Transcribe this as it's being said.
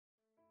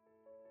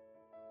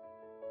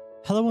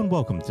Hello and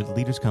welcome to the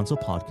Leaders Council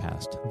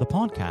podcast, the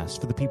podcast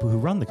for the people who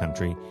run the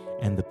country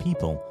and the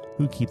people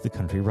who keep the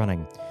country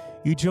running.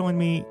 You join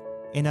me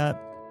in a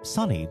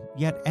sunny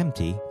yet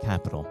empty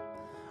capital.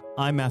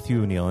 I'm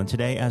Matthew O'Neill, and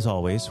today, as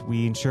always,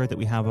 we ensure that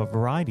we have a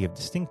variety of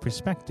distinct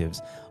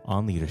perspectives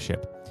on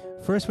leadership.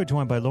 First, we're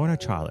joined by Lorna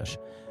Charlish,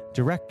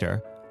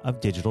 Director of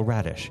Digital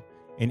Radish,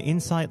 an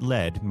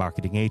insight-led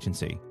marketing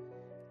agency.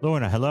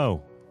 Lorna,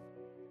 hello.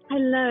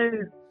 Hello.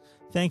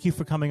 Thank you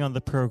for coming on the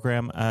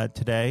program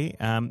today.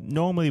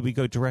 Normally, we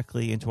go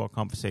directly into our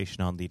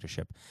conversation on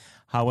leadership.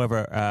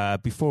 However,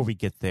 before we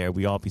get there,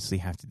 we obviously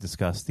have to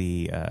discuss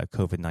the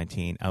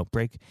COVID-19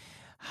 outbreak.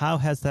 How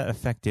has that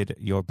affected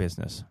your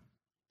business?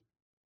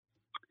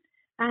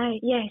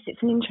 Yes,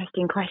 it's an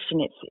interesting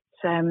question.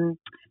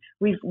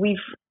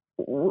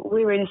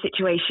 We're in a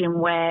situation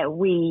where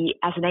we,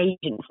 as an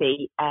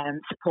agency,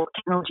 support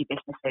technology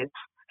businesses.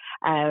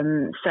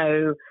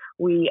 So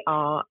we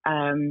are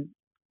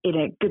in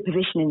a good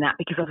position in that,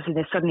 because obviously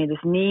there's suddenly this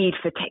need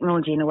for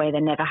technology in a way there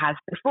never has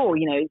before.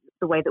 You know,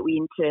 the way that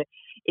we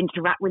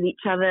interact with each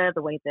other,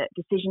 the way that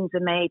decisions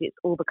are made, it's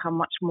all become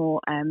much more,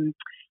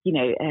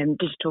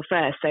 digital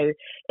first. So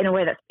in a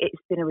way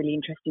it's been a really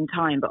interesting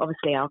time, but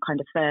obviously our kind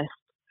of first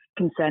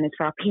concern is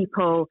for our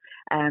people,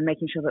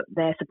 making sure that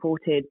they're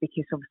supported,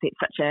 because obviously it's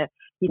such a,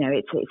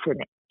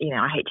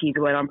 I hate to use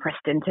the word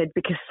unprecedented,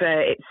 because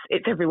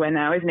it's everywhere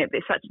now, isn't it? But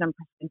it's such an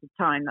unprecedented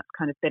time. That's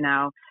kind of been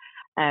our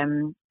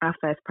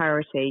first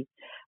priority.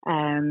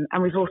 And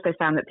we've also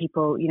found that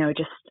people, there's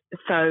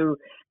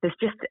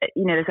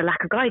a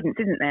lack of guidance,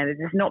 isn't there?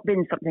 There's not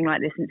been something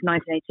like this since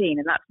 1918,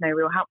 and that's no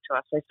real help to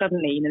us. So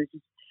suddenly, there's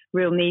this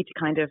real need to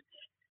kind of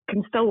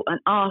consult and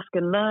ask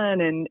and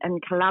learn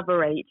and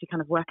collaborate to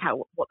kind of work out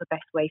what the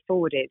best way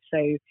forward is.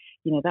 So,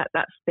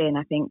 that's been,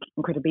 I think,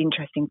 incredibly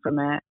interesting from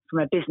a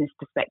business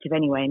perspective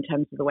anyway, in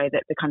terms of the way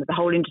that the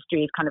whole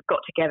industry has kind of got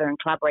together and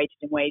collaborated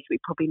in ways we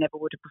probably never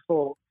would have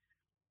before.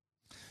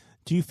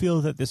 Do you feel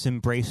that this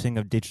embracing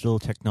of digital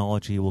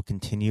technology will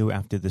continue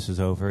after this is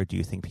over? Do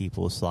you think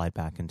people will slide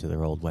back into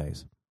their old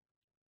ways?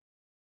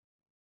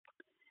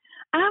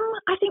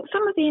 I think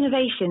some of the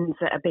innovations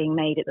that are being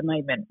made at the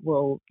moment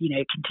will,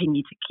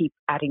 continue to keep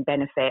adding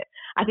benefit.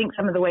 I think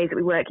some of the ways that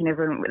we work,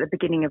 everyone at the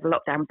beginning of the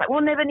lockdown, but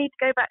we'll never need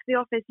to go back to the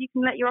office. You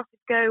can let your office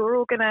go. We're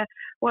all going to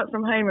work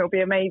from home. It'll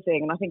be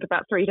amazing. And I think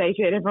about 3 days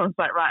in, everyone's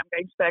like, right, I'm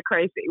going stir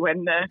crazy.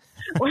 When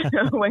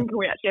can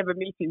we actually have a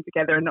meeting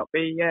together and not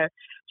be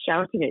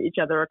shouting at each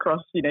other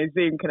across,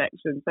 Zoom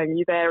connections, saying,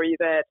 are you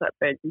there, type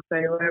thing. So,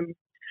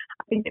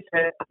 I think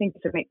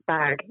it's a mixed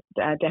bag,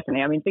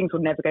 definitely. I mean, things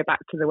will never go back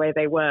to the way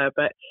they were,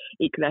 but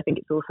equally, I think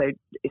it's also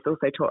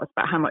taught us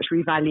about how much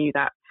we value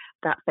that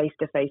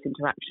face-to-face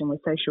interaction. We're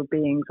social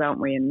beings, aren't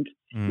we? And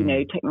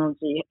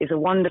technology is a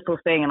wonderful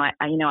thing. And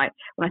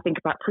when I think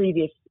about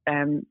previous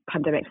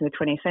pandemics in the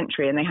 20th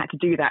century, and they had to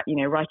do that,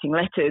 writing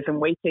letters and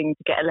waiting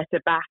to get a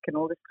letter back and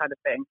all this kind of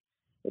thing.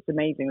 It's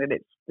amazing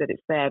that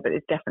it's there, but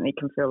it definitely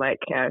can feel like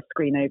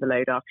screen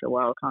overload after a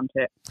while, can't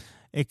it?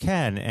 It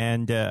can,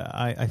 and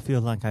I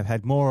feel like I've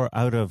had more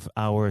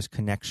out-of-hours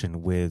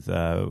connection with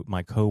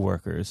my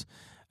coworkers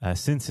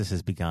since this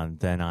has begun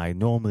than I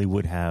normally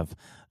would have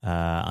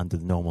under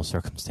the normal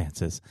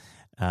circumstances.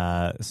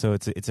 So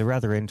it's a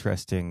rather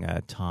interesting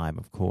time,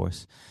 of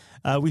course.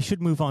 We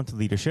should move on to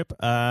leadership.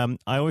 I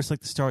always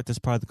like to start this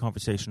part of the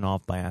conversation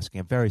off by asking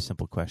a very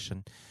simple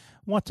question.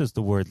 What does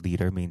the word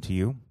leader mean to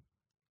you?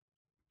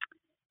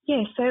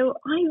 Yeah, so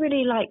I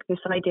really like this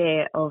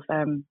idea of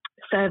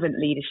servant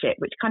leadership,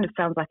 which kind of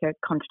sounds like a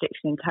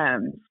contradiction in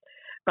terms.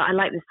 But I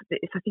like this.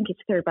 I think it's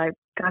a theory by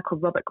a guy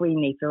called Robert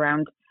Greenleaf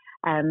around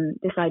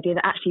this idea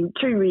that actually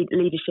true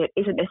leadership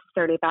isn't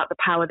necessarily about the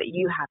power that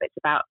you have. It's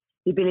about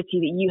the ability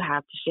that you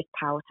have to shift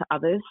power to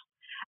others,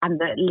 and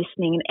that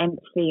listening and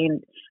empathy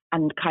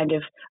and kind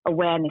of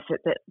awareness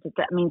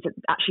that means that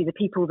actually the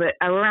people that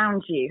are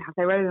around you have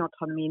their own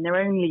autonomy and their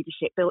own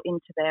leadership built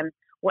into them,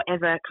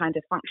 whatever kind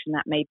of function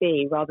that may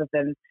be, rather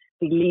than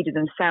the leader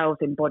themselves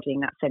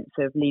embodying that sense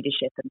of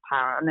leadership and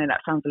power. I know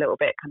that sounds a little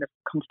bit kind of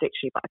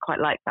contradictory, but I quite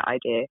like that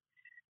idea.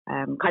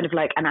 Kind of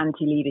like an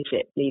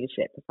anti-leadership,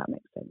 if that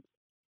makes sense.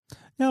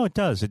 No, it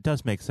does. It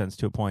does make sense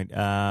to a point.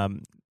 Now,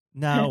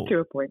 to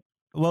a point.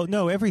 Well,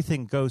 no,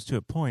 everything goes to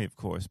a point, of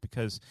course,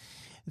 because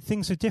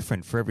things are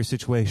different for every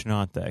situation,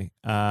 aren't they?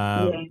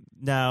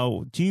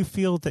 Now, do you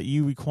feel that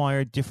you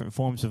require different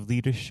forms of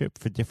leadership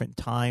for different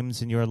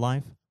times in your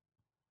life?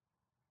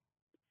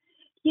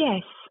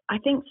 Yes, I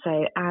think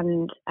so.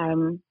 And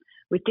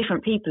with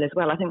different people as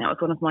well. I think that was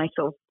one of my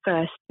sort of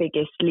first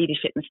biggest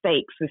leadership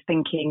mistakes, was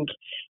thinking,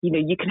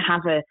 you can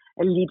have a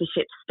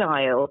leadership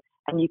style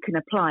and you can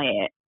apply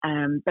it.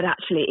 But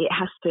actually it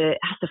has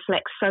to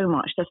flex so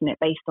much, doesn't it,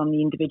 based on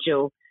the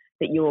individual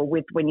that you're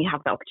with when you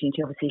have that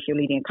opportunity. Obviously, if you're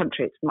leading a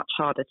country, it's much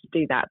harder to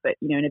do that. But,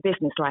 in a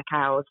business like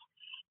ours,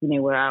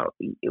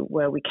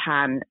 where we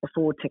can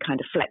afford to kind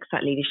of flex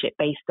that leadership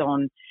based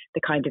on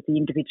the kind of the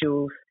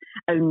individual's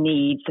own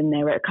needs and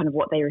their kind of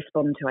what they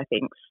respond to, I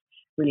think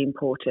is really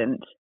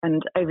important.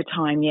 And over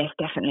time, yes,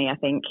 definitely, I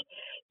think,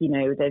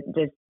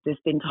 there's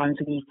been times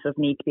when you sort of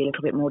need to be a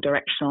little bit more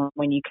directional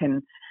when you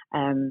can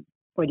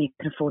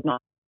afford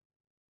not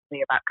to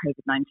be about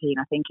COVID-19.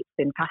 I think it's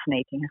been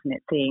fascinating, hasn't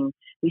it, seeing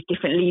these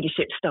different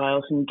leadership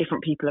styles from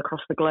different people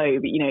across the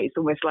globe. It's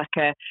almost like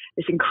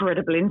this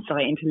incredible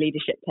insight into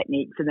leadership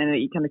techniques, and then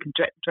you kind of can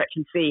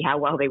directly see how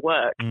well they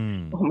work,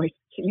 almost,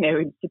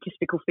 in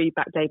statistical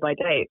feedback day by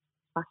day. It's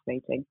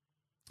fascinating.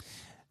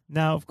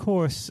 Now, of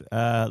course,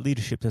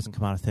 leadership doesn't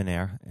come out of thin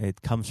air.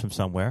 It comes from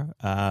somewhere.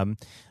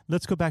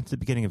 Let's go back to the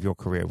beginning of your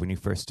career when you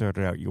first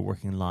started out your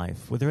working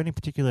life. Were there any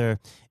particular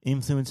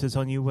influences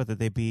on you, whether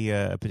they be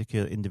a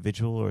particular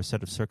individual or a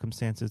set of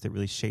circumstances that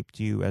really shaped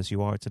you as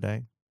you are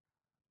today?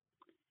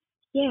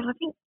 Yeah, I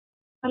think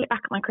I look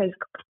back at my career,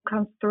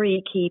 there's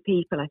three key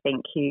people, I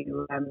think,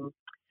 who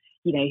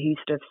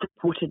sort of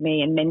supported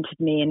me and mentored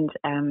me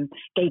and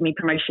gave me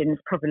promotions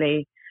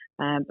probably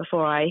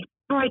before I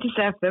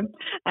deserved them.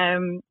 I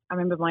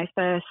remember my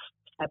first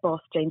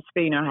boss, Jane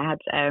Spooner,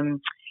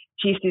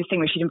 she used to do this thing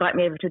where she'd invite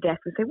me over to a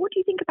desk and say, "What do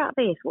you think about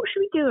this? What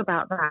should we do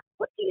about that? How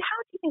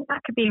do you think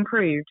that could be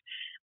improved?"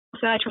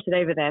 So I trotted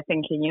over there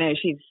thinking,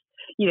 she's,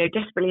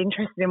 desperately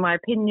interested in my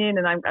opinion,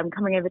 and I'm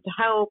coming over to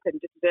help. And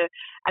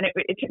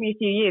it took me a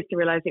few years to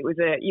realize it was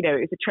a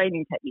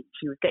training technique.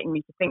 She was getting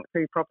me to think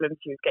through problems.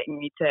 She was getting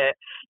me to,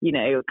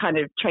 kind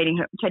of training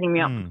me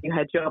up to do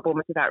her job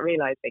almost without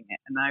realizing it.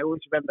 And I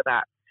always remember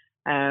that.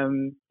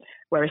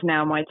 Whereas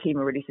now my team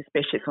are really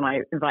suspicious when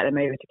I invite them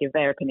over to give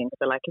their opinion, because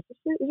they're like,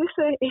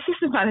 "Is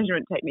this a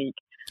management technique?"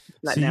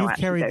 Like, so you've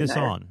carried this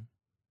on?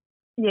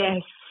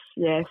 Yes.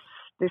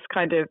 This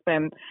kind of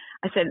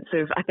a sense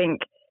of,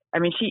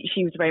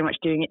 she was very much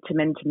doing it to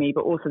mentor me,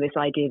 but also this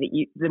idea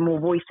that the more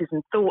voices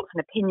and thoughts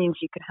and opinions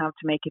you can have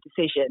to make a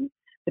decision,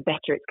 the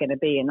better it's going to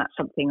be. And that's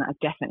something that I've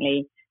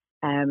definitely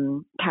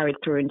carried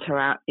through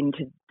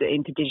into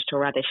Digital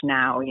Radish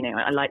now.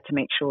 I like to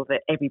make sure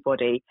that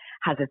everybody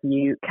has a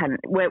view, can,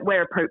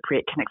 where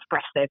appropriate, can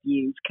express their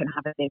views, can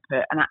have an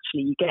input, and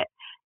actually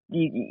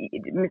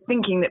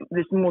thinking that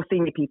there's more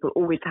senior people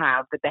always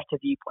have the better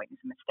viewpoint is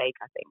a mistake.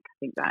 I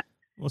think that.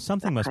 Well,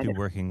 something must be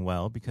working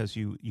well, because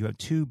you have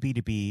 2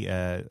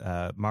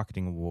 B2B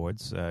marketing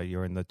awards.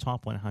 You're in the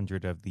top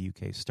 100 of the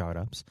UK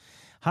startups.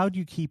 How do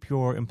you keep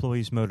your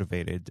employees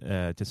motivated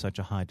to such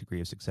a high degree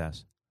of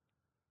success?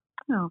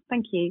 Oh,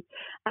 thank you.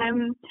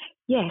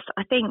 Yes,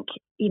 I think,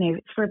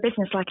 for a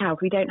business like ours,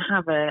 we don't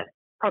have a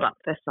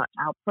product as such.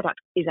 Our product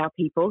is our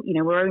people.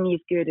 We're only as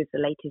good as the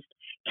latest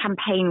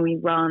campaign we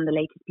run, the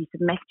latest piece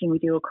of messaging we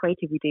do or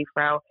creative we do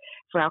for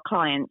our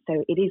clients.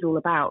 So it is all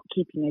about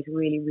keeping those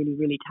really, really,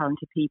 really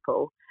talented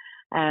people.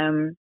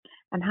 And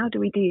how do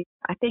we do?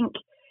 I think,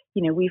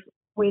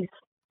 we've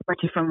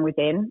supported from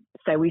within.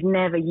 So we've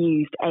never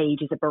used age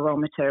as a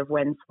barometer of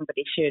when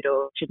somebody should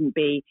or shouldn't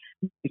be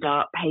moved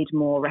up, paid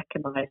more,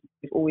 recognised.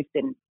 We've always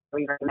been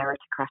very, very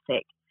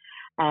meritocratic.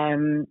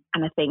 And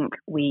I think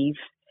we've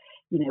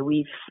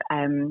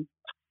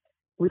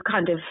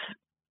kind of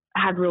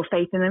had real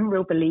faith in them,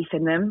 real belief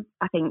in them.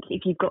 I think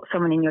if you've got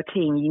someone in your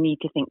team, you need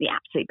to think the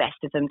absolute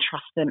best of them,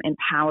 trust them,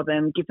 empower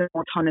them, give them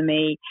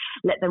autonomy,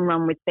 let them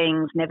run with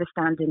things, never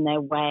stand in their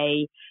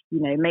way,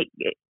 make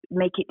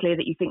it clear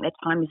that you think their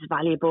time is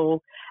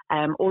valuable,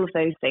 all of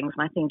those things.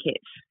 And I think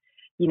it's,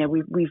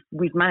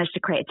 we've managed to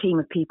create a team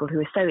of people who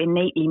are so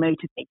innately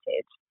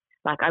motivated.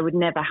 Like, I would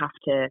never have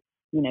to,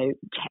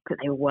 check that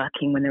they were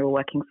working when they were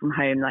working from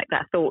home. Like,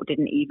 that thought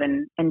didn't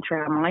even enter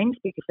our minds,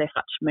 because they're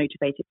such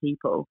motivated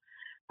people.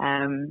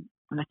 And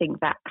I think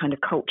that kind of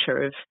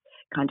culture of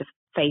kind of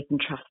faith and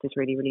trust is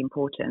really, really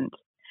important.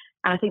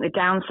 And I think the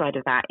downside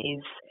of that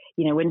is,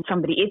 when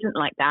somebody isn't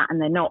like that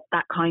and they're not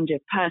that kind of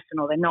person,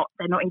 or they're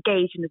not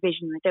engaged in the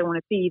vision, they don't want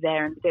to be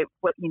there, and they don't,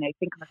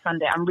 think on a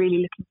Sunday, I'm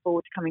really looking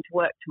forward to coming to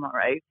work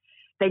tomorrow,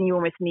 then you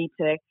almost need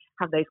to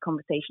have those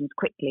conversations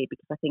quickly,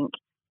 because I think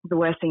the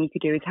worst thing you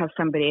could do is have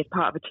somebody as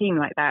part of a team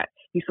like that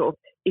who sort of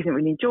isn't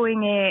really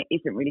enjoying it,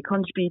 isn't really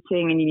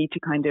contributing, and you need to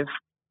kind of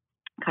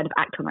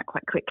act on that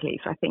quite quickly.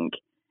 So I think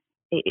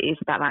it is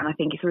about that. And I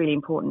think it's really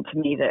important to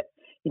me that,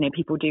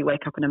 people do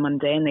wake up on a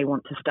Monday and they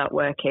want to start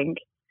working.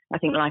 I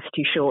think life's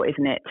too short,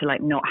 isn't it, to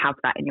not have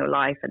that in your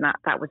life. And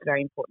that was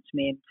very important to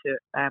me and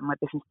to my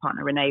business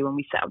partner, Renee, when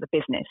we set up the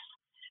business.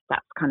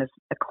 That's kind of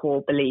a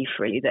core belief,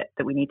 really,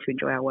 that we need to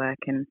enjoy our work,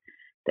 and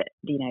that,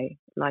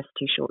 life's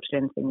too short to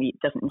do anything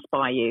that doesn't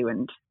inspire you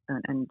and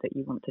that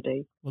you want to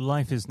do. Well,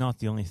 life is not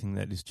the only thing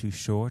that is too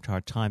short.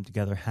 Our time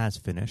together has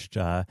finished.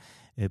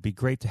 It'd be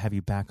great to have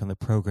you back on the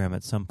program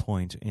at some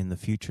point in the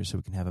future so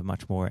we can have a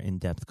much more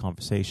in-depth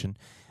conversation.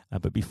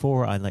 But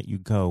before I let you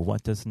go,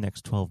 what does the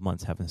next 12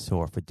 months have in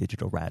store for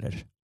Digital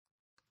Radish?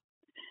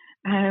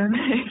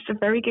 It's a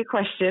very good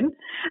question.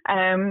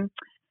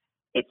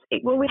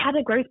 Well, we had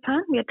a growth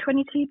plan. We had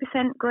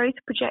 22% growth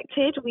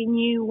projected. We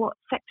knew what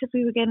sectors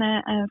we were going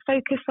to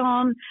focus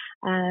on.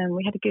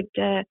 We had a good,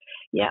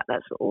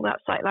 that's all.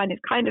 That sightline is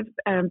kind of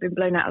been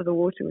blown out of the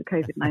water with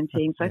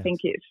COVID-19. So yes.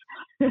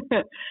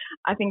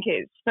 I think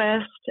it's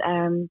first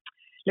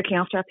looking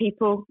after our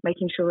people,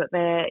 making sure that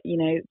they're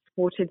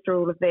supported through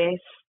all of this.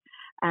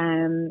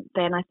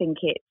 Then I think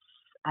it's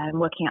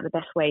working out the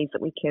best ways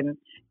that we can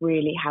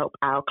really help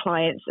our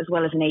clients as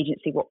well as an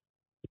agency, what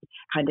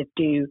kind of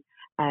do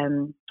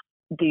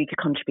to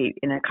contribute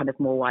in a kind of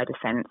more wider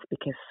sense,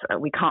 because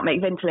we can't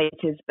make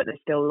ventilators, but there's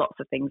still lots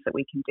of things that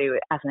we can do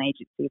as an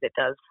agency that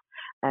does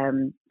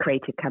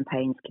creative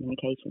campaigns,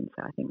 communication.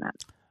 So I think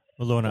that's...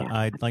 Well, Lorna,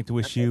 I'd like to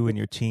wish you and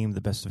your team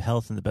the best of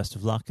health and the best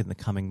of luck in the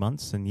coming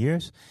months and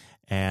years.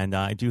 And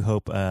I do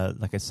hope,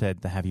 like I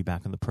said, to have you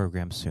back on the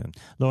program soon.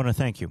 Lorna,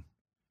 thank you.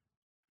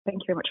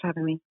 Thank you very much for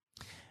having me.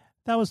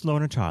 That was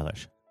Lorna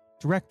Charlish,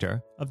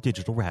 Director of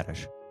Digital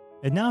Radish.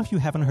 And now, if you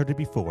haven't heard it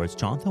before, it's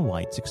Jonathan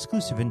White's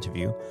exclusive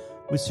interview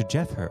with Sir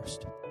Geoff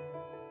Hurst.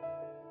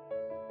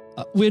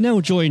 We're now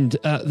joined,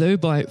 though,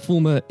 by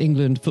former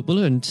England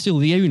footballer and still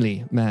the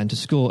only man to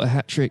score a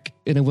hat-trick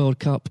in a World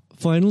Cup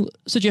final,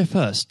 Sir Geoff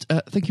Hurst.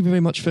 Thank you very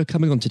much for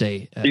coming on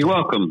today. You're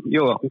welcome.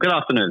 You're welcome. Good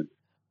afternoon.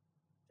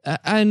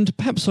 And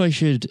perhaps I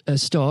should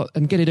start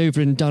and get it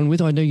over and done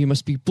with. I know you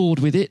must be bored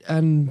with it,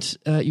 and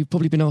you've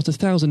probably been asked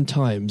 1,000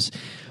 times.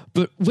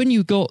 But when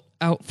you got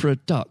out for a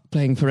duck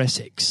playing for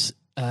Essex,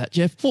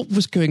 Geoff, what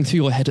was going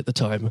through your head at the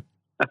time?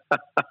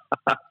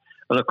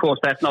 Well, of course,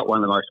 that's not one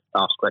of the most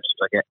asked questions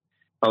I get.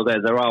 Oh,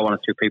 there are one or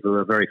two people who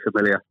are very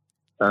familiar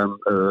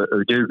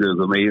who do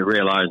Google me, who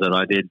realise that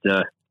I did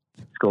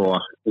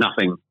score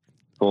nothing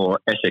for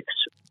Essex.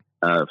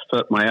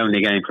 My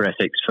only game for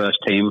Essex first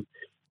team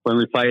when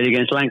we played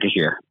against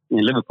Lancashire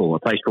in Liverpool, a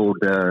place called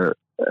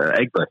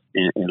Egbert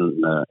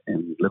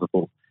in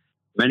Liverpool,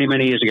 many,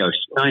 many years ago,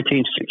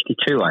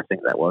 1962, I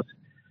think that was.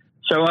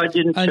 So I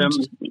didn't, I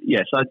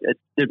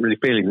didn't really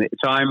feel it at the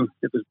time.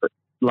 It was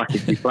lucky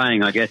to be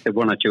playing, I guess. There were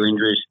one or two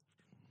injuries.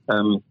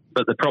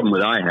 But the problem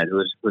that I had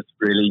was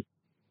really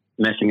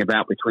messing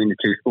about between the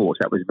two sports.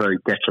 That was very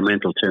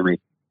detrimental to me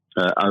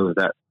over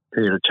that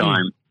period of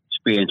time,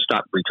 being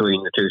stuck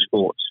between the two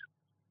sports.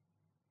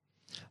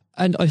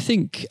 And I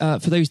think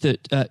for those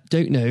that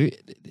don't know,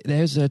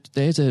 there's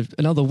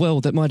another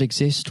world that might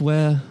exist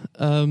where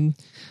Sir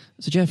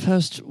Geoff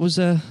Hurst was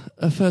a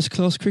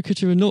first-class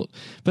cricketer and not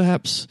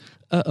perhaps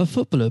a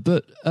footballer.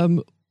 But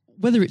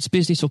whether it's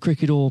business or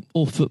cricket or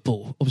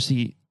football,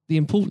 obviously the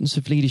importance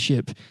of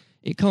leadership,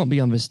 it can't be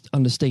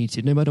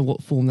understated, no matter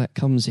what form that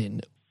comes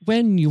in.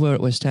 When you were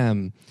at West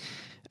Ham,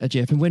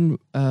 Geoff, and when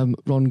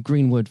Ron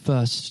Greenwood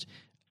first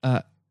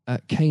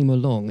came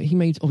along, he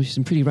made obviously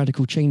some pretty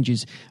radical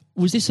changes.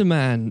 Was this a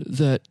man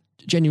that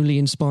genuinely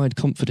inspired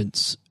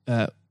confidence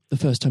the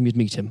first time you'd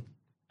meet him?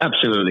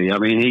 Absolutely. I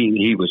mean,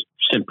 he was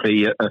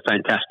simply a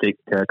fantastic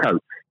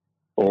coach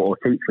or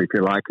teacher, if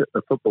you like,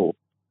 at football.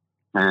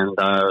 And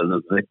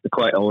the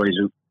quite always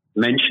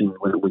mentioned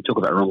when we talk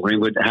about Ron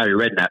Greenwood, Harry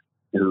Redknapp,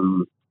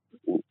 who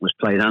was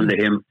played under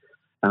him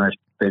and has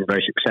been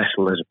very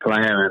successful as a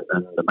player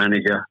and the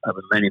manager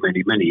over many,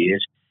 many, many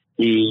years.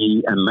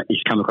 He's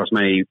come across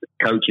many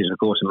coaches, of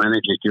course, and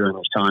managers during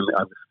his time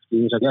over the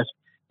years, I guess.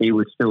 He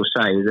would still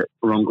say that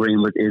Ron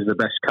Greenwood is the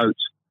best coach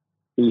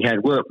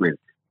he'd worked with.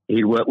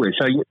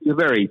 So you're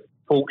very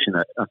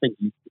fortunate. I think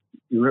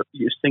you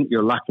think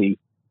you're lucky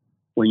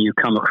when you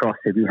come across,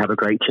 if you have a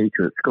great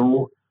teacher at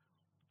school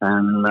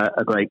and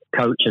a great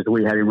coach as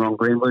we had in Ron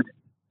Greenwood,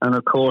 and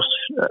of course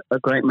a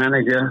great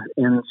manager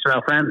in Sir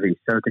Alf Ramsey.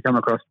 So to come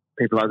across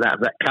people like that,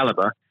 of that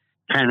calibre,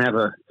 can have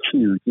a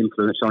huge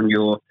influence on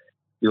your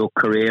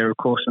career, of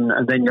course,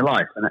 and then your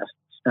life. And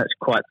that's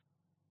quite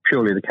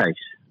purely the case.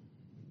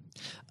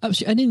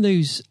 Absolutely. And in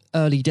those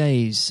early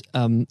days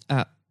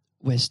at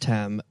West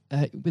Ham,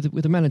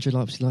 with a manager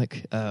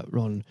like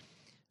Ron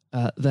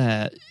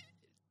there,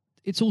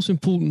 it's also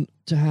important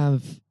to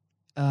have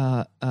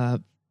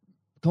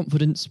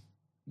confidence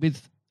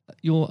with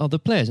your other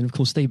players, and of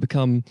course they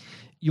become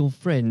your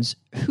friends.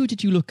 Who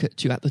did you look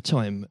at at the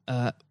time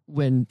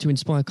when to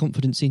inspire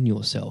confidence in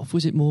yourself?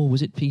 Was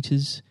it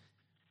Peters?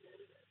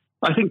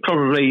 I think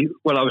probably.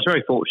 Well, I was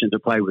very fortunate to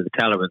play with the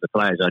calibre of the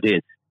players I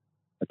did.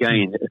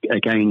 Again,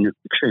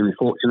 extremely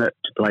fortunate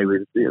to play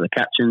with the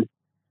captain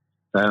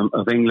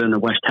of England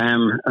and West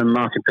Ham, and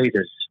Martin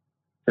Peters,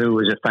 who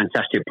was a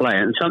fantastic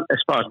player. And as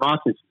far as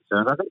Martin's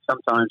concerned, I think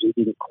sometimes he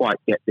didn't quite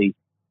get the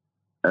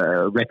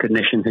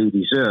recognition he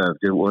deserved.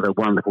 What a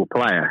wonderful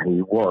player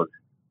he was.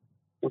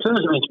 In terms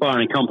of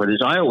inspiring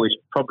confidence, I always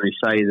probably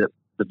say that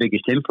the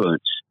biggest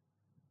influence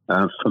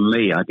for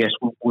me, I guess,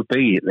 would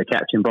be the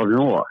captain, Bobby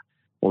Moore.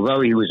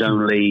 Although he was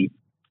only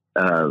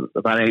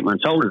about 8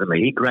 months older than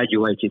me, he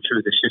graduated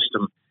through the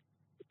system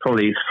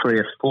probably 3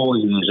 or 4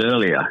 years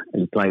earlier.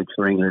 He played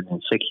for England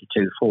in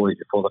 62, 4 years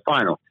before the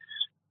final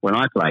when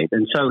I played.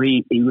 And so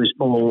he was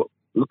more,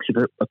 looked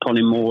upon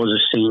him more as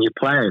a senior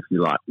player, if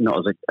you like, not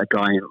as a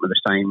guy with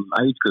the same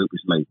age group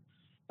as me.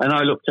 And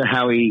I looked at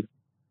how he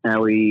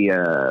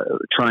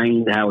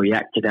trained, how he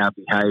acted, how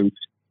he behaved,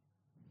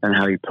 and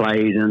how he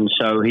played. And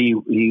so he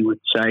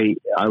would say,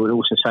 I would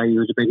also say he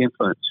was a big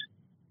influence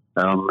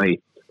on me.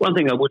 One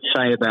thing I would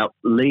say about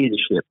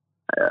leadership,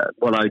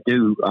 what I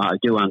do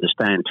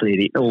understand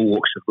clearly in all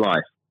walks of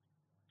life,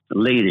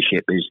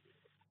 leadership is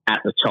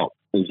at the top,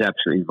 is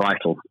absolutely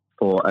vital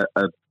for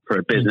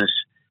a business,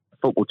 a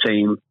football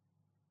team,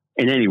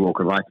 in any walk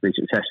of life to be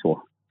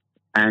successful.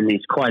 And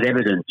it's quite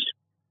evident.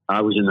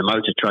 I was in the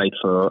motor trade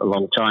for a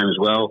long time as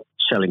well,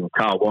 selling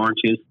car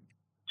warranties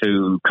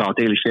to car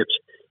dealerships.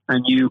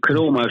 And you could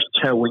almost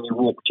tell when you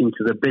walked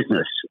into the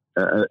business,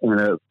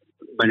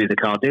 many of the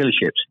car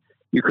dealerships,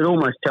 you could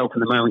almost tell from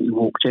the moment you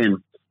walked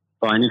in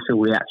by initial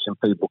reaction,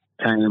 people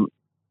came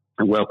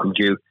and welcomed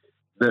you,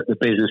 that the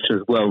business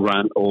was well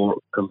run or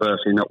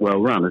conversely not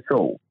well run at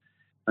all.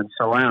 And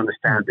so I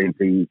understand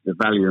the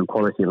value and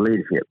quality of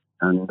leadership.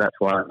 And that's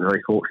why I'm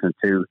very fortunate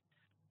to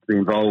be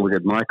involved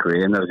in my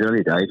career in those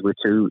early days with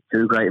two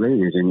great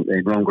leaders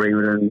in Ron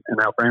Greenwood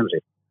and Alf Ramsey.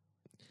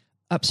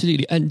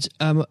 Absolutely. And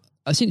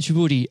since you've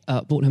already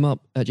brought him up,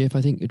 Jeff,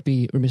 I think it'd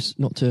be remiss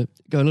not to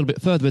go a little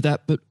bit further with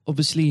that. But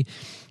obviously,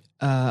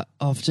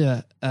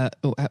 after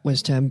at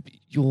West Ham,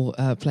 your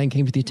playing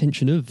came to the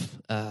attention of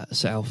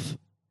Sir Alf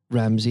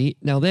Ramsey.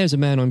 Now, there's a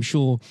man I'm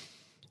sure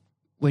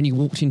when you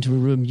walked into a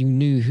room, you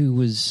knew who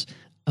was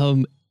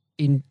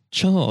in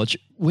charge.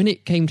 When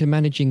it came to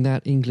managing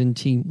that England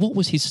team, what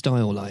was his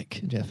style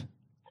like, Jeff?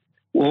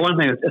 Well,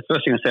 the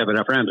first thing I say about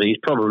Alf Ramsey, he's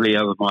probably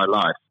over my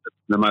life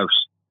the most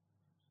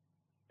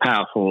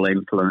powerful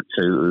influence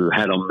who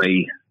had on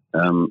me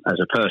as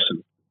a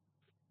person.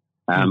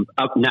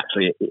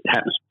 Naturally, it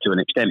happens to an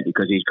extent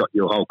because he's got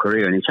your whole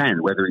career in his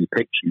hand. Whether he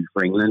picks you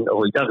for England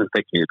or he doesn't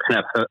pick you, it can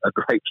have a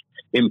great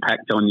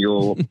impact on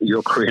your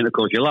career and, of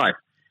course, your life.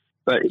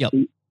 But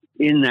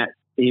in that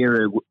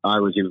era, I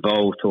was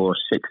involved for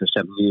 6 or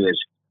 7 years.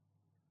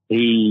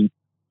 It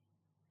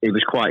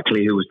was quite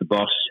clear who was the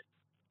boss.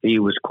 He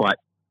was quite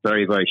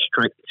very, very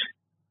strict.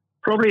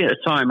 Probably at a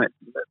time,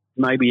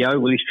 maybe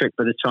overly strict,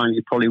 but at a time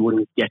you probably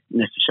wouldn't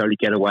necessarily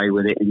get away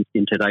with it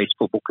in today's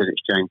football because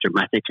it's changed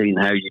dramatically in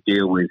how you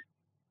deal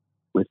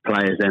with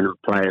players then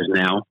and players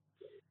now.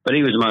 But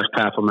he was the most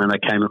powerful man I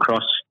came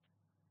across,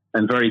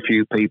 and very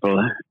few people.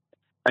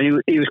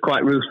 And he was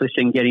quite ruthless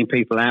in getting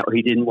people out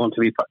who didn't want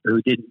to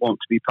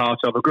be part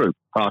of a group,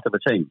 part of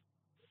a team.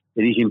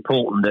 It is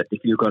important that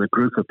if you've got a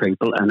group of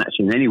people, and that's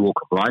in any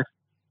walk of life,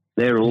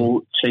 they're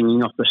all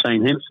singing off the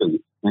same hymn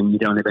sheet, and you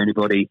don't have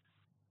anybody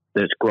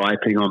that's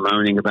griping or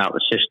moaning about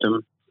the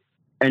system.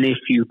 And if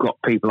you've got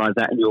people like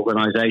that in your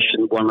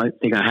organisation, one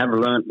thing I have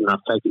learned, and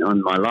I've taken it on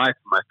in my life,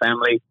 my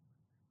family,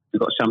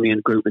 you've got somebody in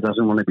the group that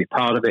doesn't want to be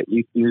part of it,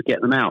 you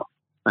get them out.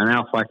 And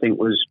Alf, I think,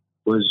 was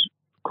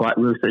quite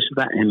ruthless with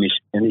that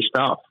in his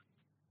staff.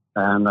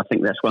 And I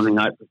think that's one of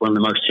the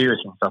most serious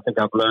things I think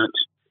I've learned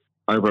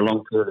over a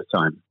long period of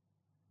time.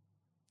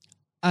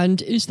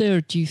 And is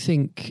there, do you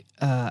think,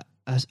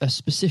 a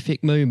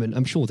specific moment,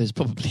 I'm sure there's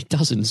probably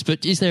dozens,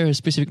 but is there a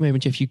specific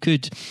moment, if you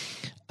could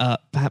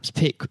perhaps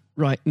pick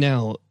right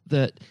now,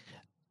 that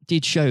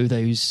did show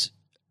those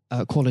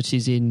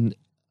qualities in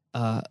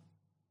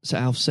Sir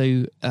Alf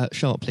so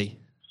sharply?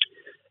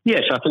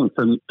 Yes, I think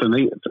for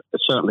me,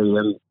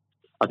 certainly,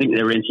 I think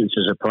there are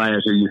instances of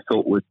players who you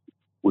thought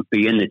would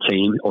be in the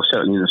team or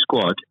certainly in the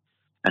squad,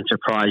 and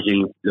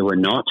surprisingly they were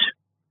not.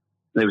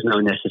 There was no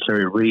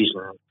necessary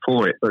reason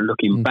for it, but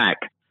looking back,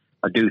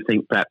 I do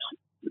think perhaps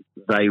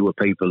they were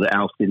people that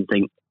Alf didn't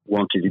think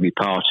wanted to be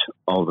part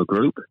of a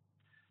group.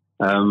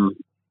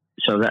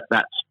 So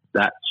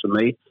that's for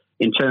me.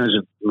 In terms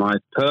of my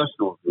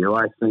personal view,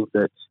 I think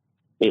that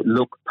it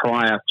looked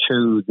prior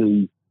to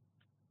the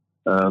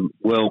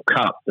World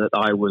Cup that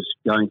I was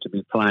going to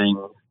be playing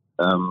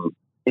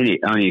in it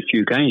only a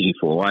few games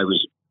before. I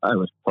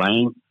was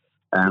playing,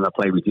 and I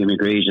played with Jimmy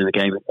Greaves in a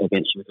game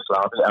against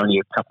Yugoslavia only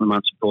a couple of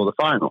months before the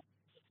final.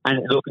 And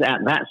it looked at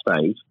that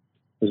stage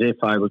as if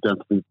I was going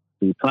to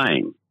be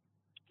playing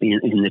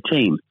in the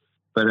team.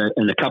 But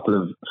in a couple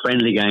of more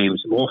friendly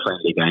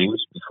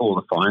games before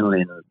the final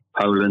in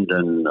Poland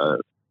and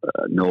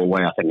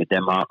Norway, I think, and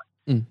Denmark,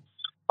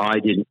 I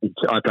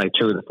played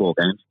 2 of the 4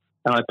 games,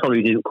 and I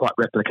probably didn't quite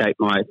replicate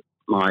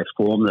my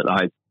form that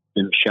I'd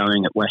been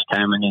showing at West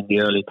Ham and in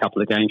the early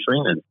couple of games for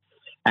England.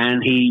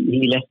 And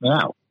he left me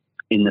out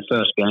in the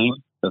first game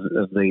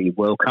of the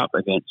World Cup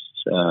against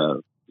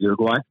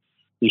Uruguay.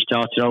 He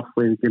started off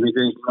with Jimmy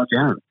Greaves and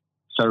Roger Hunt.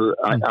 So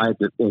I had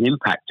an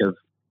impact of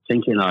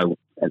thinking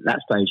at that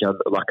stage I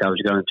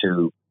was going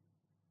to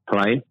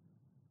play,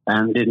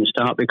 and didn't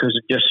start because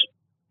of just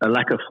a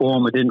lack of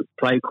form. I didn't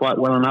play quite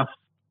well enough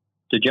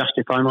to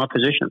justify my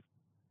position.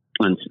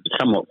 And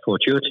somewhat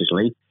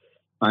fortuitously,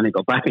 I only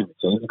got back in the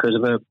team because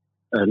of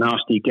a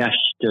nasty gash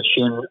to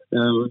shin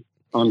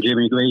on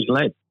Jimmy Greaves'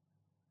 leg.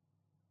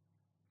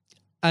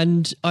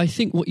 And I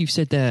think what you've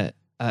said there,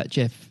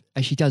 Jeff,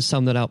 actually does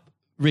sum that up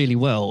really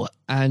well.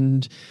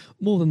 And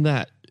more than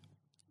that,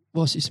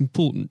 whilst it's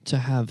important to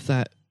have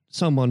that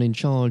someone in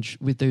charge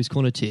with those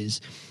qualities,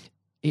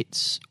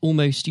 it's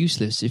almost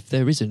useless if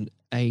there isn't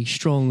a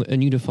strong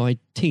and unified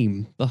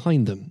team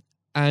behind them.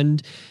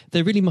 And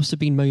there really must have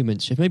been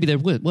moments, Jeff, maybe there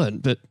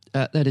weren't, but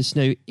let us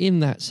know, in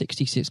that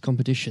 66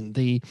 competition,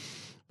 the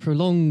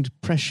prolonged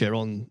pressure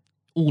on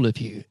all of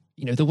you,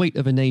 the weight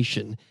of a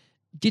nation,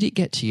 did it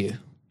get to you?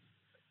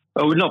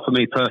 Oh, not for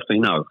me personally,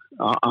 no.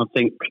 I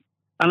think,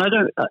 and I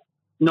don't,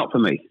 not for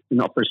me,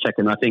 not for a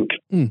second. I think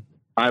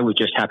I was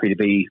just happy to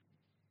be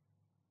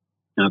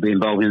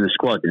involved in the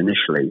squad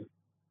initially.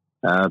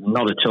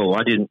 Not at all.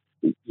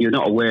 You're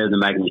not aware of the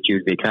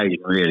magnitude of the occasion,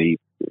 really,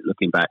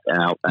 looking back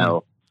out.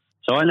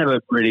 So I never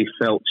really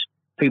felt.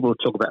 People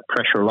talk about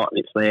pressure a lot, and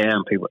it's there,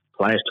 and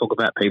players talk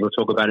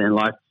about it in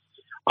life.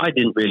 I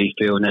didn't really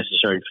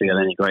necessarily feel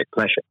any great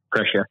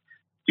pressure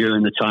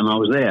during the time I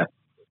was there.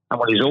 And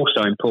what is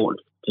also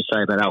important to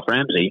say about Alf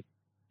Ramsey,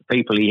 the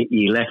people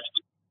he left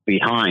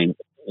behind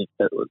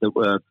that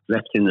were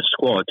left in the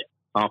squad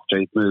after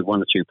he moved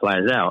one or two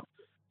players out,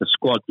 the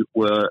squad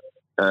were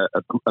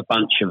a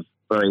bunch of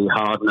very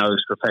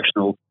hard-nosed,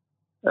 professional,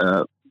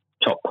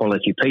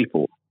 top-quality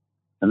people.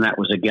 And that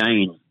was,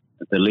 again,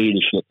 the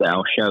leadership that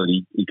Al showed.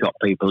 He got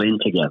people in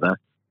together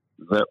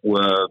that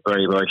were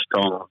very, very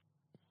strong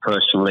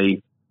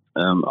personally.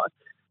 And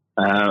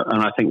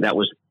I think that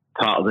was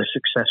part of the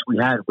success we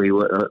had. We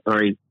were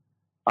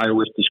I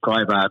always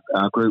describe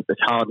our group as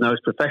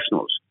hard-nosed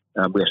professionals.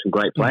 We have some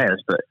great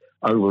players, but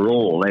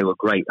overall they were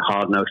great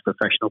hard-nosed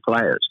professional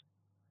players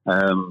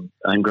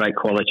and great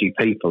quality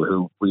people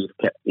who we've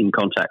kept in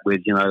contact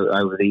with,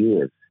 over the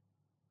years.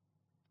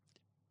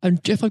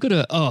 And Jeff, I've got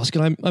to ask,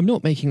 and I'm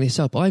not making this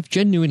up, I've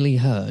genuinely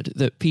heard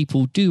that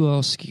people do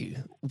ask you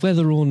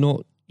whether or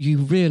not you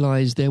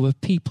realise there were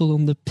people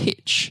on the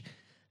pitch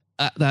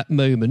at that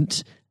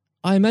moment.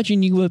 I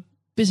imagine you were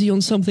busy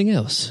on something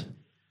else.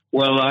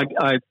 Well, I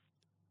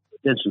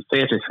did some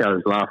theatre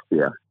shows last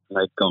year.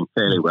 They've gone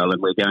fairly well,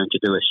 and we're going to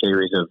do a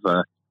series of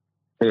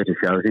theatre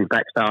shows, in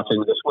fact,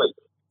 starting this week,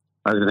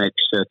 over the next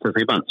 2 or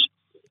 3 months.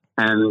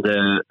 And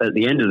at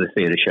the end of the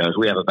theatre shows,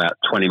 we have about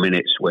 20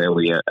 minutes where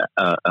we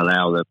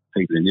allow the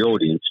people in the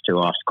audience to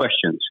ask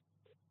questions.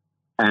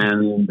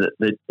 And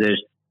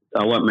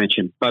I won't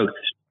mention both.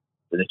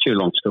 They're too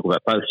long to talk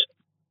about both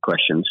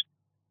questions.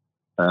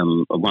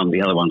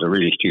 The other one's a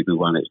really stupid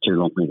one. It's too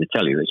long for me to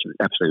tell you. It's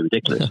absolutely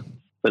ridiculous.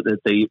 But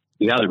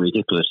the other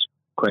ridiculous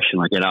question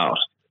I get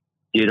asked,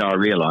 did I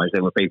realise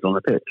there were people on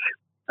the pitch?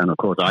 And of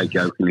course I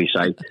jokingly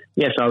say,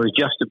 yes, I was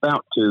just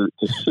about to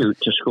shoot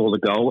to score the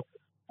goal.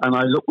 And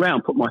I looked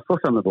round, put my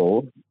foot on the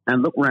ball,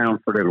 and looked round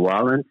for a little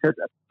while and said,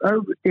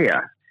 oh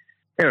dear,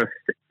 there are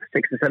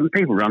 6 or 7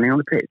 people running on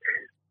the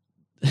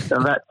pitch. So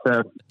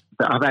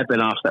I've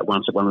been asked that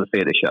once at one of the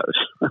theatre shows.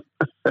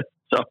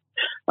 So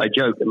I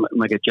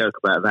make a joke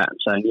about that and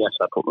saying, yes,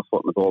 I put my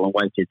foot on the ball and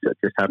waited to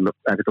just have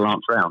a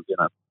glance round,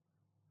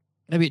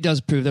 Maybe it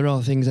does prove there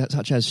are things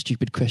such as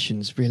stupid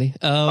questions, really.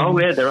 Oh,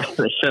 yeah, there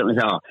certainly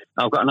are.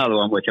 I've got another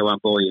one which I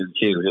won't bore you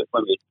with.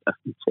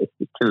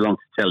 It's too long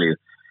to tell you.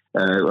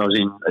 I was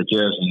in a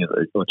Jersey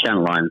or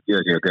Channel Line,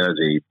 Jersey or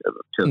Guernsey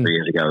 2 or 3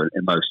 years ago,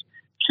 and most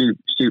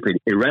stupid,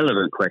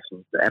 irrelevant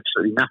questions,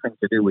 absolutely nothing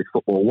to do with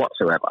football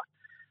whatsoever,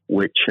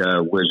 which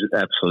was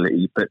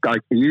absolutely. But I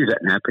can use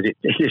that now because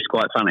it is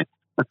quite funny.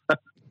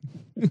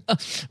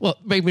 Well,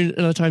 maybe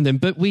another time then.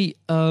 But we.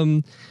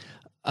 Well,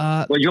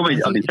 I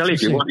can tell you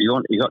if you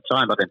want. You got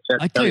time? I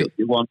can tell you if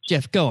you want.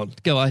 Jeff, go on.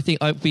 Go. I think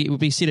it would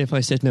be silly if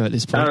I said no at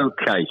this point.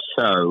 Okay,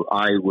 so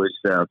I was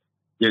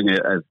doing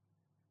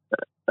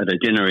at a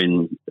dinner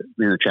in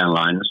the Channel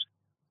Lines,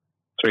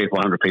 300 or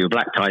 400 people,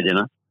 black tie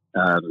dinner,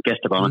 guest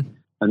of honour.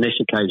 And this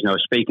occasion I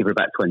was speaking for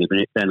about 20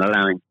 minutes, then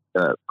allowing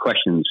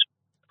questions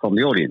from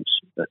the audience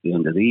at the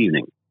end of the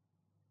evening.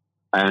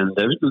 And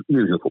there was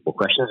usual football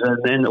questions,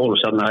 and then all of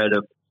a sudden I heard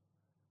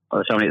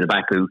somebody at the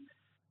back who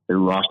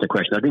asked a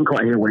question. I didn't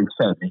quite hear what he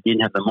said. He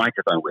didn't have the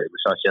microphone with him,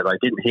 so I said, I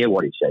didn't hear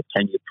what he said.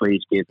 Can you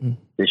please give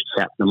this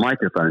chap the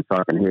microphone so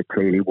I can hear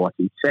clearly what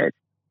he said?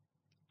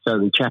 So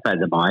the chap had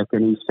the mic,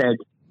 and he said,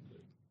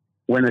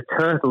 when a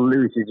turtle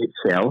loses its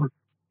shell,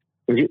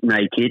 is it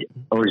naked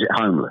or is it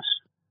homeless?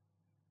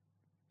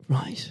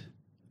 Right.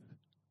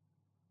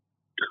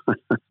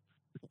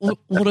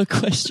 What a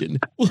question.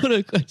 What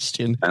a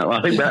question.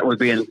 I think that would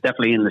be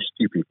definitely in the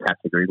stupid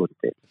category, wouldn't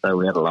it? So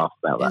we had a laugh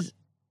about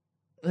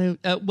that.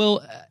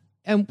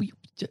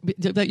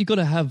 You've got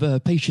to have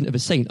a patient of a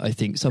saint, I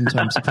think,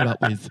 sometimes to put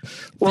up with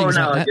things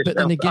like that. But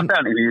then again, I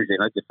found it amusing.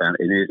 I just found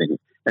it amusing.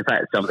 In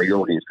fact, some of the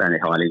audience found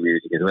it highly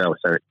amusing as well.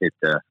 So it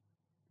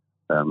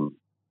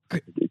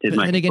did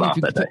make me laugh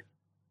that day.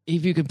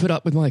 If you can put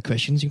up with my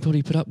questions, you can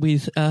probably put up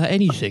with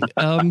anything.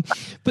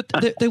 But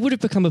there would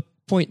have become a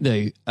point,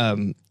 though,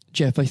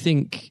 Jeff, I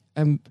think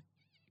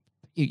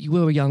you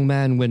were a young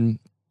man when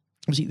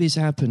obviously this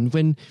happened,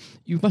 when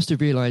you must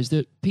have realised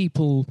that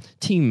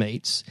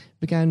teammates,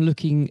 began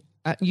looking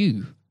at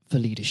you for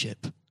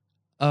leadership.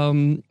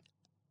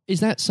 Is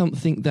that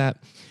something that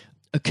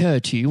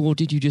occurred to you, or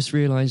did you just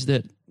realise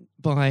that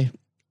by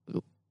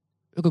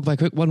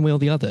one way or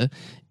the other,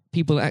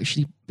 people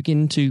actually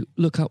begin to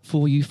look up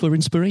for you for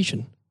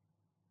inspiration?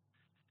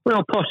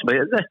 Well, possibly.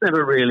 That's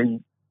never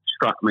really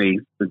struck me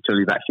until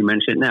you've actually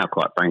mentioned it now,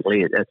 quite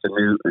frankly. That's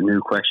a new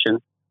question.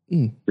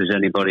 Does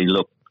anybody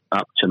look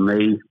up to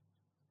me?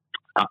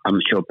 I'm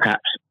sure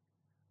perhaps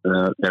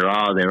there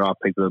are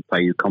people who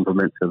pay you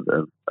compliments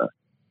of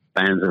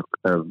fans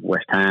of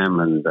West Ham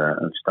and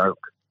Stoke,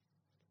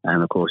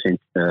 and of course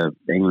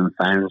England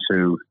fans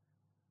who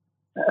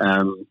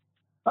I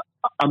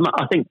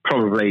think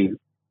probably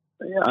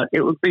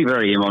it would be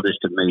very immodest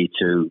of me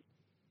to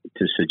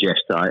to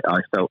suggest that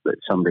I felt that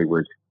somebody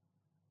was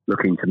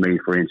looking to me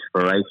for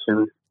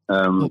inspiration.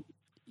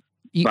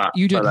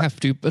 You don't have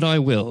to, but I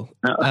will.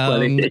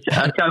 It's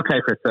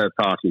okay for a third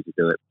party to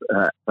do it.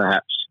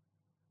 Perhaps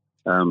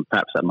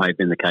that may have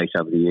been the case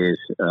over the years.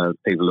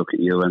 People look at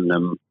you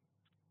and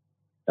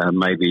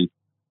maybe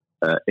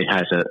it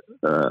has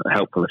a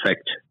helpful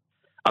effect.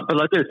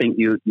 But I do think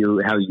you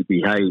how you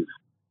behave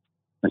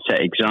and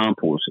set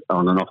examples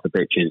on and off the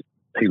pitch,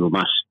 people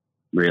must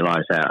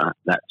realise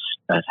that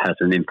has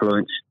an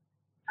influence.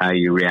 How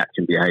you react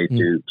and behave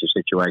to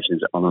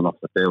situations on and off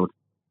the field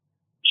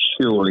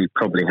surely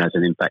probably has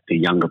an impact to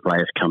younger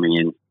players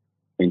coming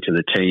into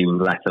the team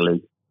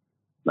latterly.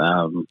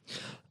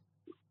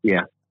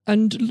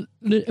 And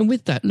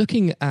with that,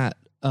 looking at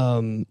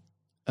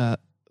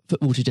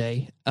football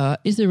today,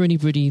 is there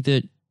anybody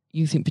that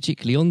you think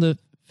particularly on the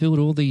field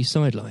or the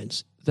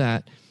sidelines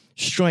that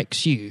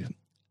strikes you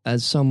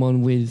as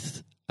someone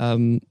with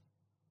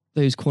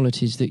those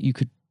qualities that you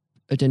could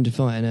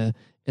identify in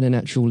a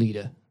natural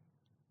leader?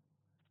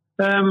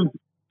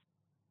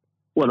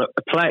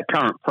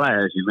 Current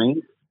players, you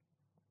mean?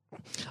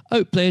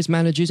 Oh, players,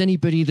 managers,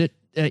 anybody that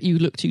you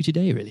look to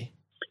today, really?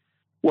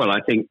 Well,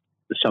 I think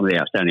some of the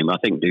outstanding. I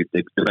think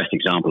the best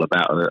example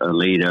about a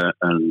leader at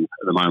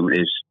the moment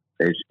is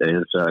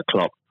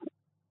Klopp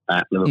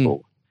at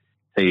Liverpool.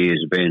 He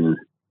has been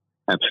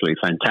absolutely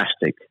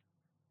fantastic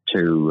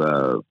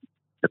to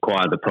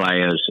acquire the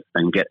players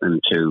and get them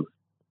to.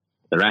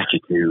 Their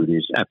attitude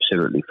is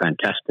absolutely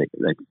fantastic.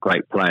 They're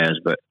great players,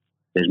 but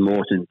there's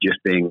more than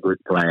just being good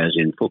players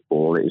in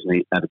football. It is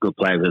have a good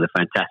player with a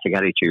fantastic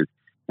attitude,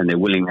 and their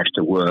willingness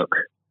to work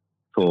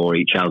for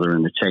each other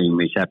and the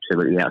team is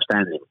absolutely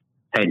outstanding.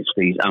 Hence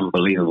these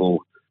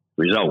unbelievable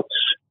results.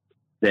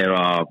 There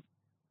are,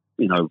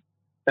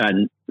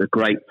 and the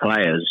great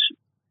players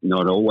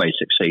not always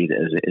succeed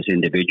as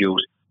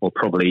individuals, or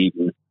probably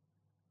even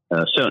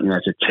certainly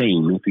as a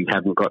team if you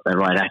haven't got the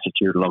right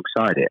attitude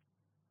alongside it.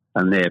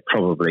 And they're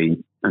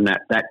probably, and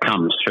that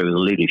comes through the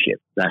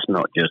leadership. That's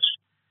not just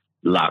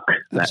luck.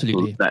 That's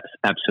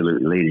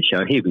absolute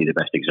leadership. He'd be the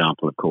best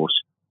example, of course,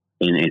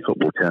 in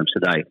football terms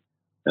today,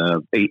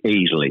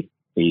 easily.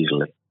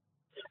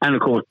 And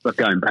of course,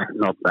 going back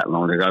not that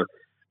long ago,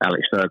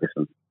 Alex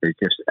Ferguson is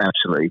just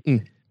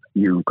absolutely.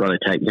 You've got to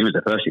take him as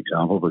the first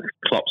example, because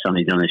Klopp's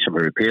only done this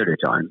over a period of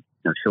time,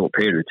 a short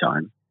period of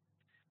time.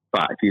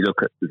 But if you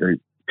look at the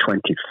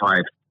 26,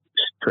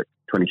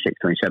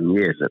 27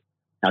 years that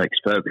Alex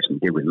Ferguson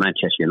did with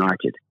Manchester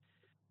United,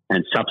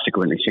 and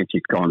subsequently since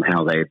he's gone,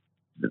 how they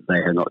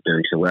are not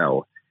doing so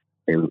well.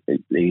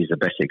 He's the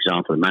best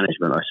example of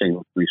management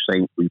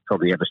we've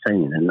probably ever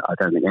seen, and I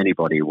don't think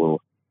anybody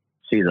will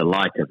see the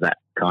like of that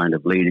kind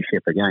of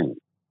leadership again.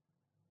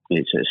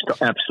 It's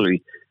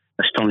absolutely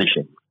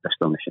astonishing.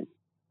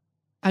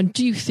 And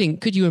do you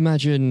think? Could you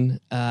imagine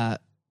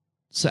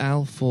Sir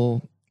Alf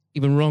or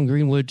even Ron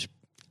Greenwood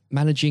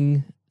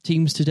managing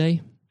teams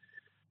today?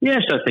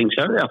 Yes, I think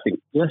so. I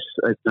think yes,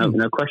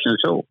 no question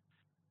at all.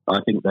 I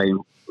think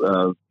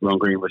Ron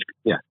Greenwood.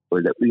 Yeah,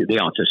 well, the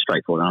answer,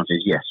 straightforward answer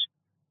is yes.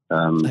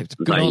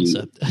 Good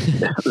answer.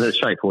 The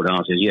straightforward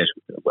answer is yes.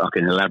 I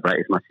can elaborate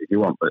as much as you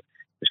want, but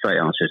the straight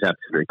answer is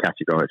absolutely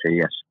categorically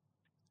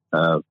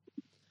yes.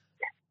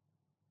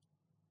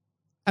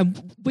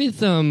 And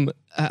with and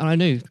I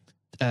know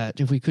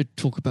if we could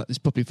talk about this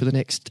probably for the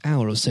next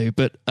hour or so,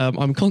 but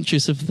I'm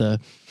conscious of the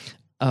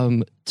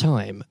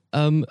time.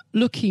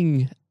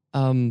 Looking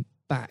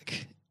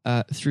back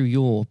through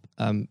your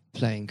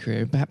playing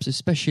career, perhaps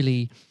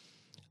especially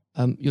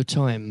your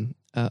time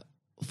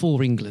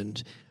for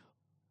England,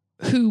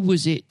 who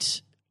was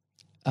it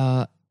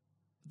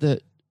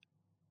that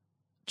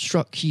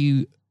struck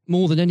you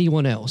more than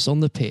anyone else on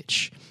the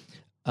pitch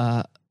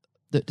that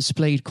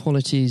displayed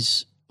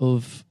qualities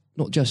of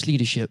not just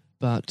leadership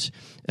but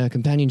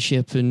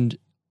companionship and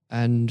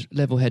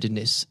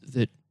level-headedness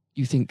that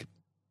you think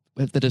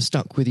that have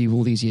stuck with you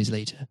all these years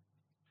later?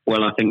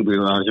 Well, I think I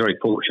was very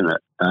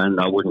fortunate, and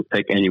I wouldn't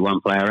pick any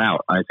one player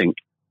out. I think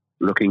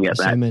looking at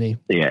so many,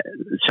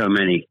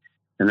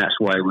 and that's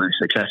why we were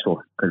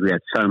successful, because we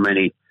had so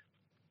many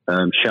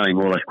showing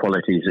all those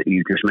qualities that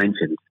you just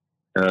mentioned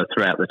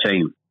throughout the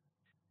team.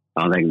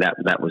 I think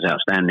that was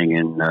outstanding,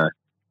 and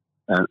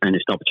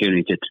it's an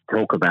opportunity to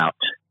talk about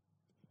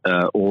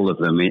all of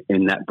them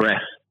in that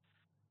breath.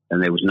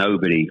 And there was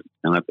nobody.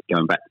 And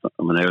going back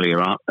from an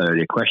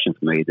earlier question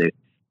for me,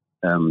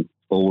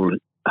 all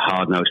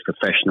hard-nosed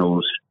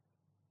professionals,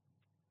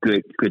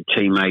 good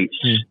teammates,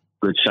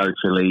 good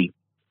socially,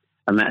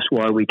 and that's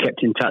why we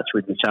kept in touch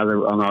with each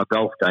other on our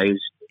golf days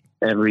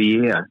every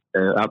year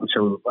up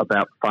until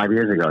about 5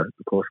 years ago.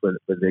 Of course, with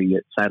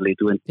the sadly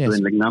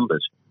dwindling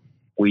numbers,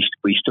 we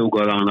still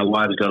got on. Our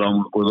wives got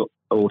on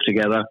all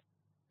together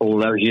all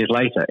those years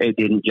later. It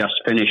didn't just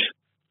finish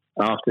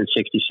after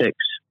 '66.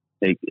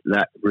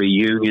 That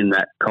reunion,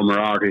 that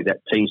camaraderie,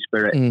 that team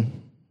spirit,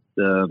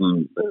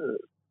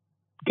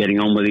 getting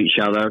on with each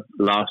other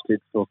lasted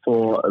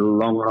for a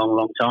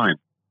long time.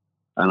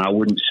 And I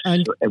wouldn't.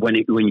 When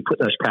you put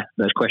those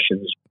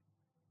questions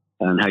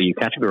and how you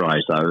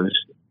categorise those,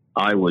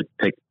 I would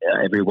pick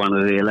every one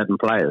of the 11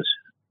 players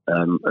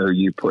who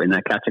you put in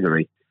that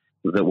category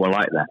that were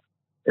like that.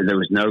 There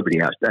was nobody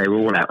else. They were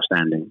all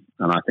outstanding.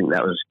 And I think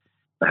that was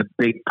a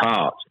big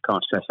part. I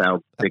can't stress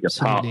how big a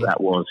part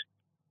that was.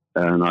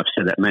 And I've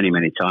said that many,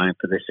 many times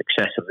for the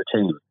success of the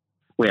team.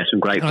 We have some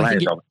great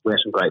players. We have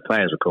some great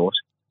players, of course.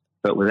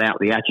 But without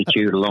the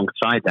attitude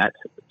alongside that,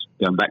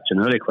 going back to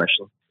an earlier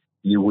question,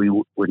 we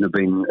wouldn't have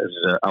been as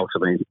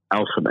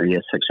ultimately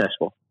as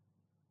successful.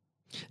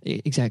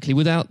 Exactly.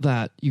 Without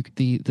that,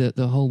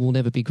 the whole will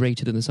never be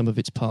greater than the sum of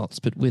its parts.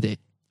 But with it,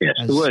 yes,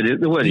 the word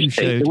is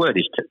team. The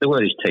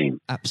word is team.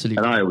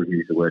 Absolutely. And I always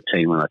use the word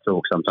team when I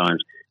talk.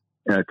 Sometimes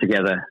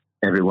together,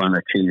 everyone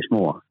achieves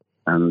more,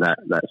 and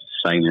that's the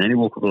same in any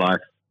walk of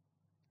life.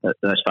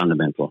 That's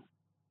fundamental.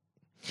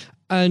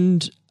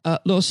 And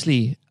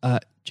lastly,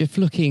 Jeff,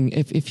 looking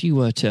if you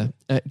were to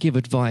give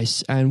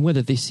advice, and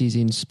whether this is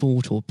in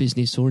sport or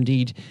business or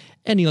indeed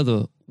any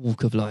other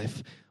walk of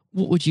life,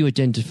 what would you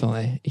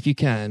identify, if you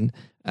can,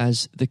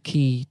 as the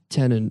key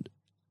tenet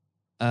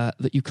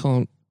that you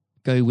can't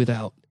go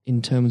without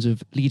in terms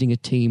of leading a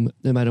team,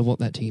 no matter what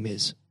that team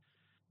is?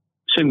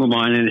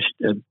 Single-mindedness,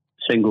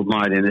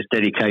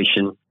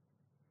 dedication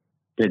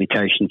to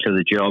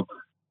the job,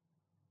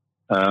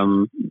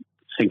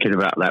 thinking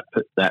about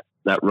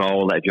that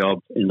role, that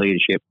job in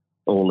leadership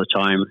all the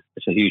time.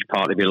 It's a huge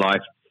part of your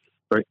life.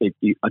 I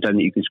don't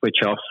think you can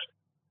switch off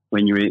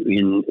when you're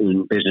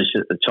in business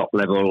at the top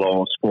level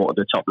or sport at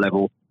the top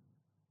level.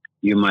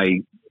 You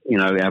may,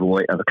 have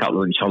a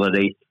couple of weeks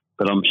holiday,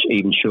 but I'm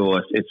even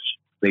sure if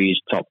these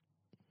top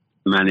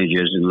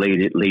managers and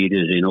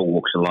leaders in all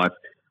walks of life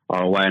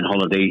are away on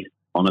holiday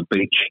on a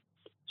beach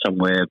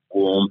somewhere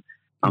warm,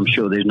 I'm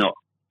sure they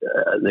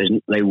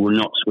will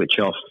not switch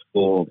off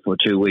for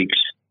 2 weeks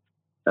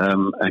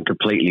and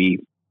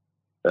completely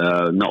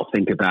not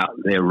think about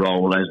their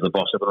role as the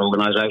boss of an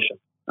organisation.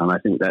 And I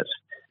think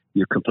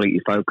you're completely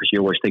focused.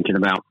 You're always thinking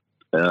about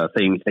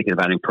things, thinking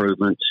about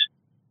improvements,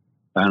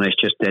 and it's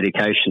just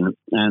dedication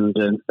and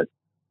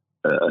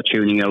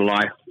tuning your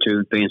life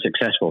to being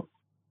successful.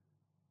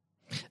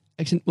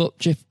 Excellent. Well,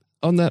 Jeff,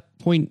 on that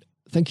point,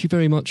 thank you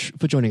very much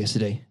for joining us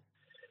today.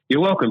 You're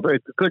welcome. Very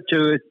good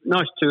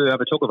nice to have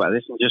a talk about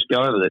this and just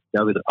go over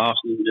the past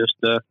and just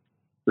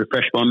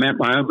refresh my own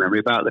memory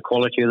about the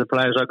quality of the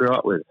players I grew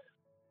up with.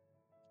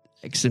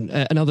 Excellent.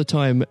 Another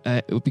time,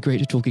 it would be great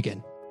to talk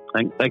again.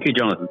 Thank you,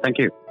 Jonathan. Thank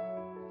you.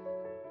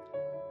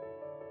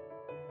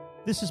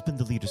 This has been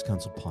the Leaders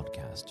Council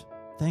podcast.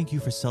 Thank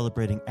you for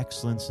celebrating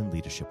excellence in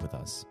leadership with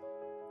us.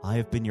 I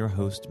have been your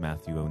host,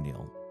 Matthew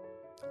O'Neill.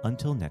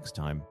 Until next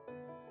time,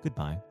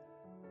 goodbye.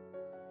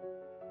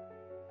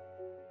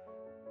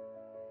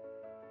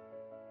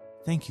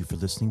 Thank you for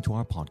listening to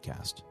our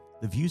podcast.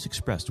 The views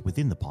expressed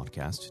within the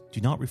podcast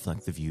do not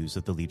reflect the views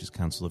of the Leaders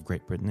Council of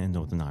Great Britain and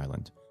Northern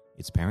Ireland,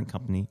 its parent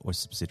company or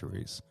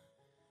subsidiaries,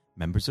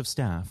 members of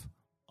staff,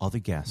 other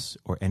guests,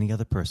 or any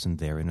other person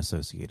therein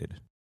associated.